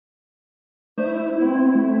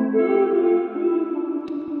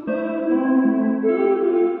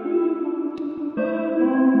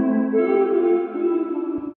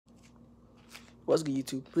What's good,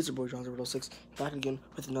 YouTube? It's your boy John006 back again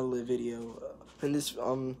with another video. In this,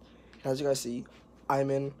 as you guys see,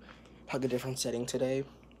 I'm in like a different setting today.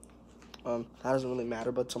 That doesn't really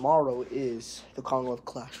matter, but tomorrow is the Commonwealth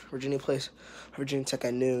Clash. Virginia plays Virginia Tech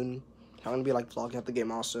at noon. I'm gonna be like vlogging at the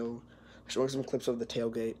game also, showing some clips of the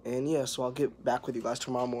tailgate, and yeah, so I'll get back with you guys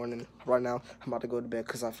tomorrow morning. Right now, I'm about to go to bed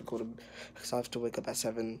because I have to wake up at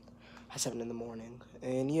 7 in the morning.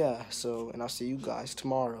 And yeah, and I'll see you guys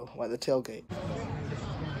tomorrow at the tailgate.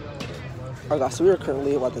 Alright guys, so we are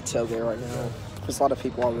currently at the tailgate right now. There's a lot of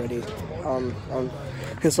people already.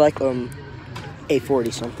 It's like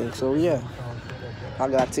 8:40 something. So yeah, I'll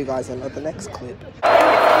get back to you guys in the next clip.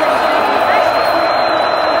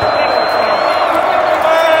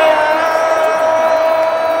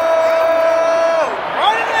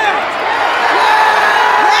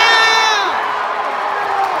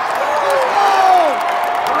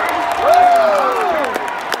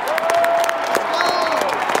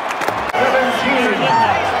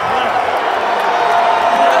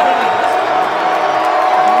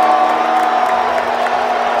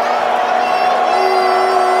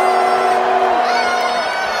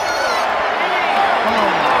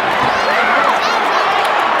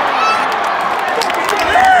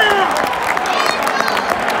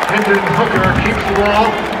 Hendon Hooker keeps the ball.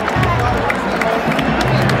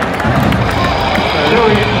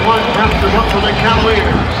 Julian one passes up for the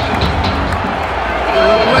Cavaliers.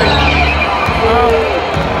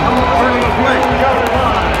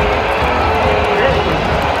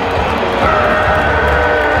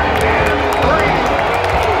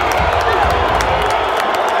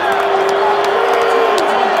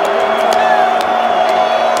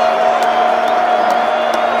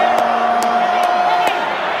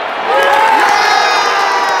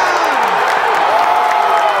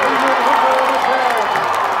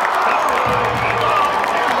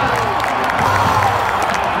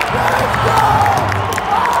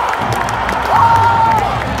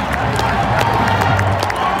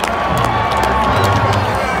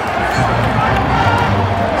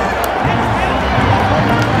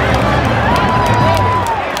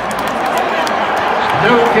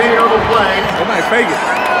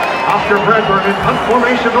 Oscar Bradburn in punt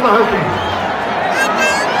formation for the Hokies.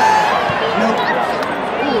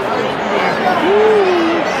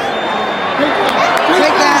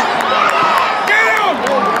 Take that!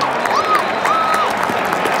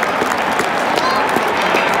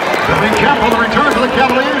 Coming cap on the return for the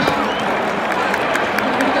Cavaliers.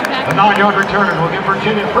 The 9-yard return will give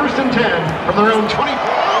Virginia 1st and 10 from their own 20.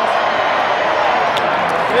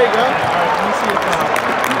 There you go. All right, let me see it.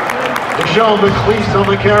 Michelle McLeese on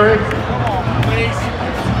the carry.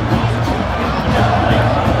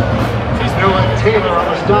 Noah Taylor on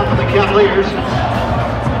the stop for the Cavaliers.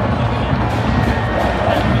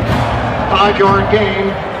 5-yard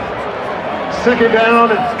gain. 2nd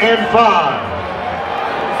down and 5.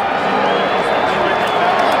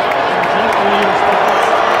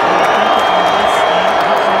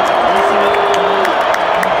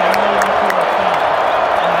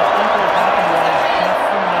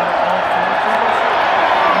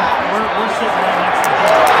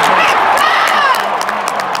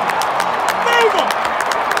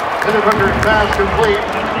 Hooker's pass complete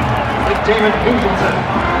with Damon Hazelton.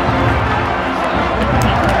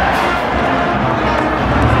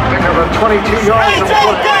 Pick up a 22 yards on the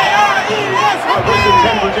play. 1st and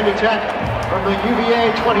 10 Virginia Tech from the UVA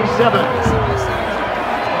 27.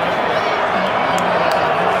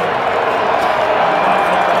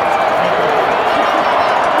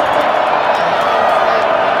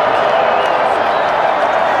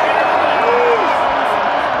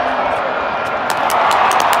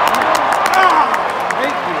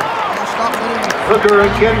 Hooker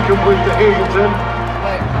again complete to Hazelton.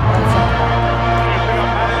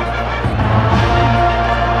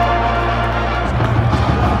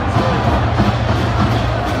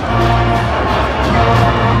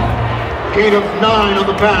 Gain of 9 on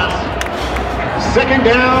the pass. 2nd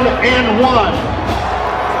down and 1.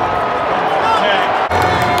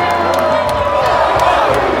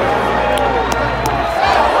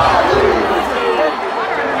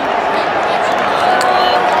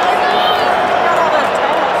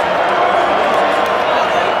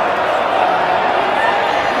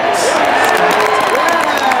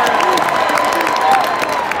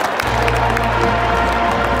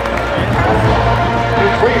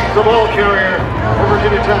 The ball carrier for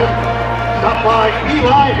Virginia Tech. Stopped by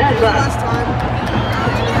Eli Hancock.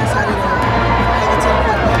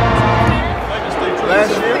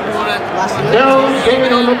 Down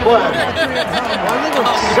gain on the play.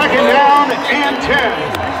 2nd down and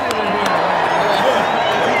 10.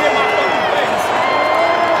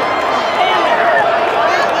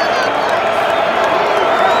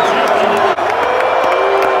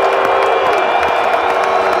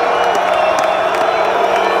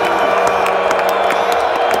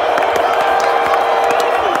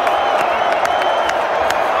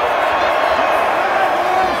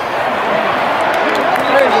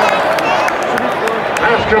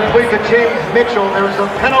 complete to James Mitchell. There's a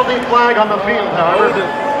penalty flag on the field, however.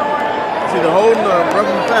 See the holding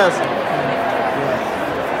roughing passing.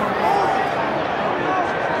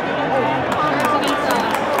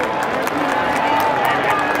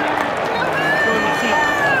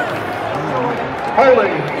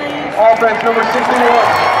 Holding, offense number 61.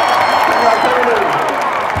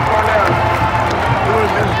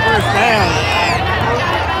 First down.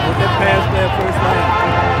 With that pass there, first down.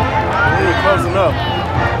 Really close enough.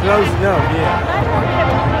 Close enough, yeah.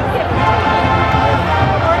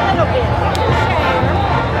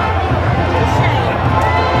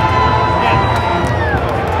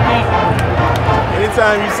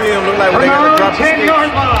 Anytime you see them look like they're going to drop the stick.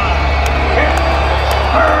 10-yard line.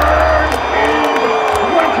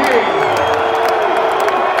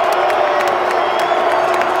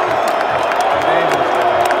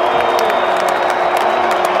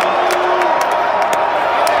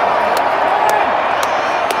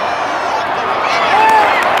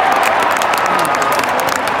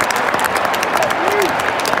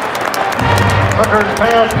 Tucker's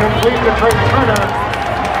pass complete to Trey Turner.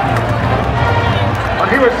 But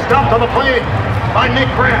he was stopped on the play by Nick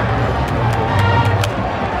Grant.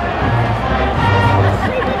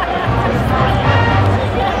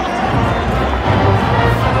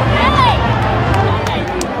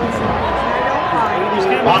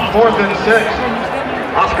 On 4th and 6,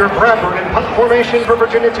 Oscar Bradford in punt formation for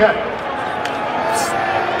Virginia Tech.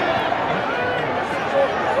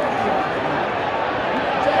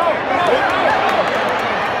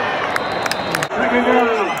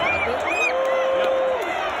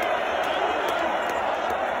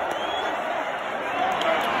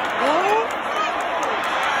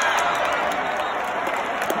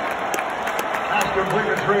 Complete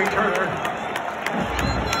to Trey Turner.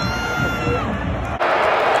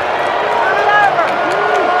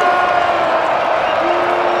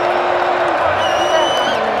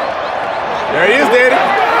 There he is, Daddy.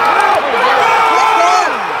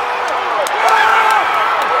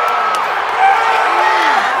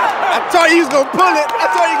 I told you he was going to pull it. I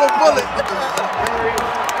told you he was going to pull it.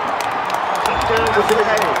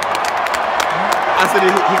 I said he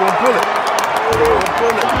going to pull it. He going to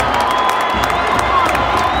pull it.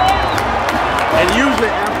 And usually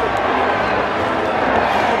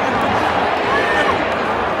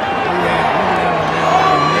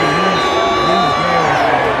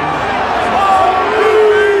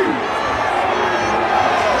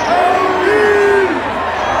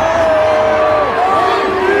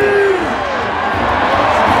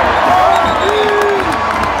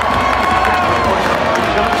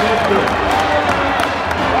after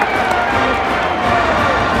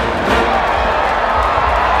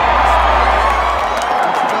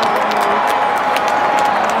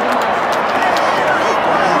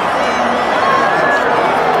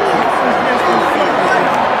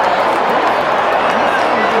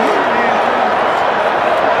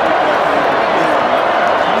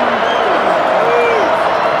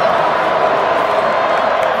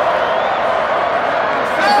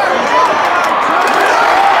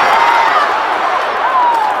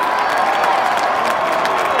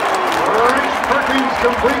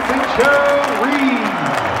complete to Joe Reed.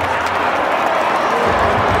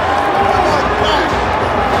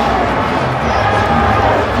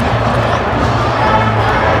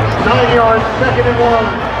 9 yards, 2nd and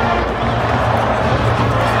 1.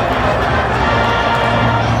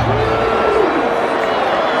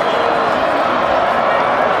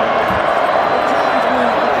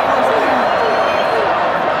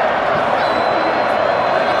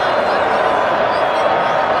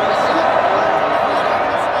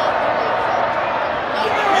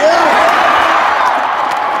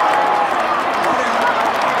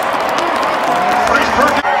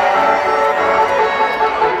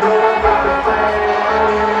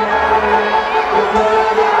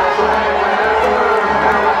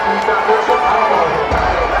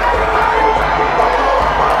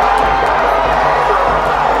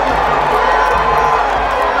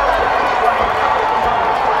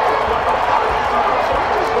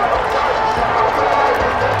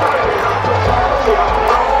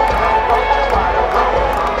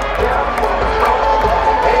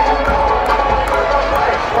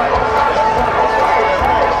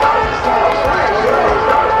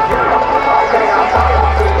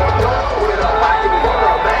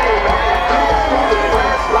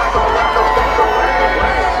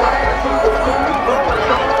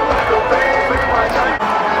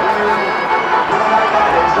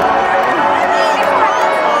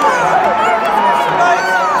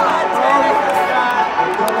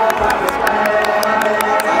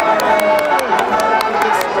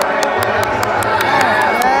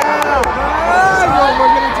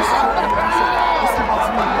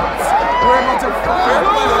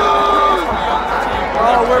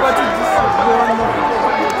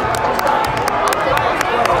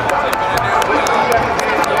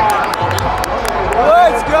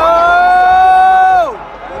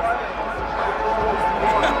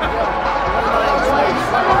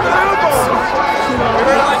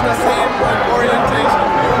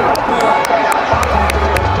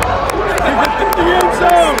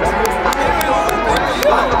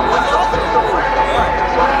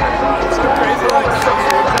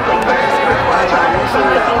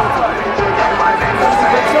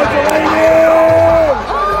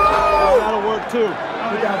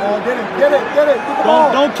 Get it. Get the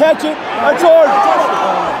ball. Don't catch it. That's hard.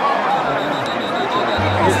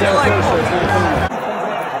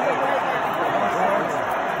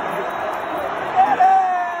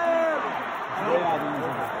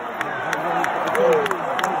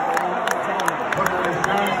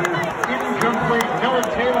 Incomplete. Noah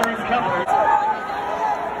Taylor incomplete.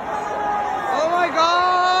 Oh my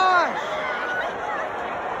gosh!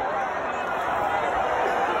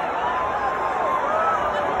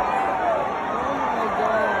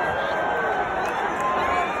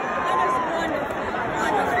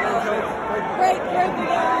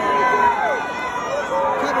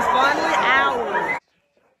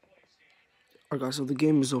 Alright guys, so the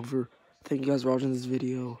game is over. Thank you guys for watching this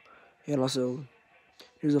video. And also,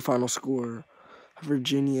 here's the final score.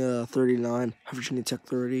 Virginia 39, Virginia Tech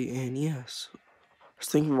 30, and yes.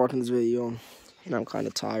 Just thank you for watching this video. And I'm kind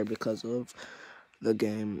of tired because of the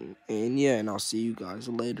game. And yeah, and I'll see you guys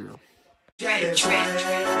later.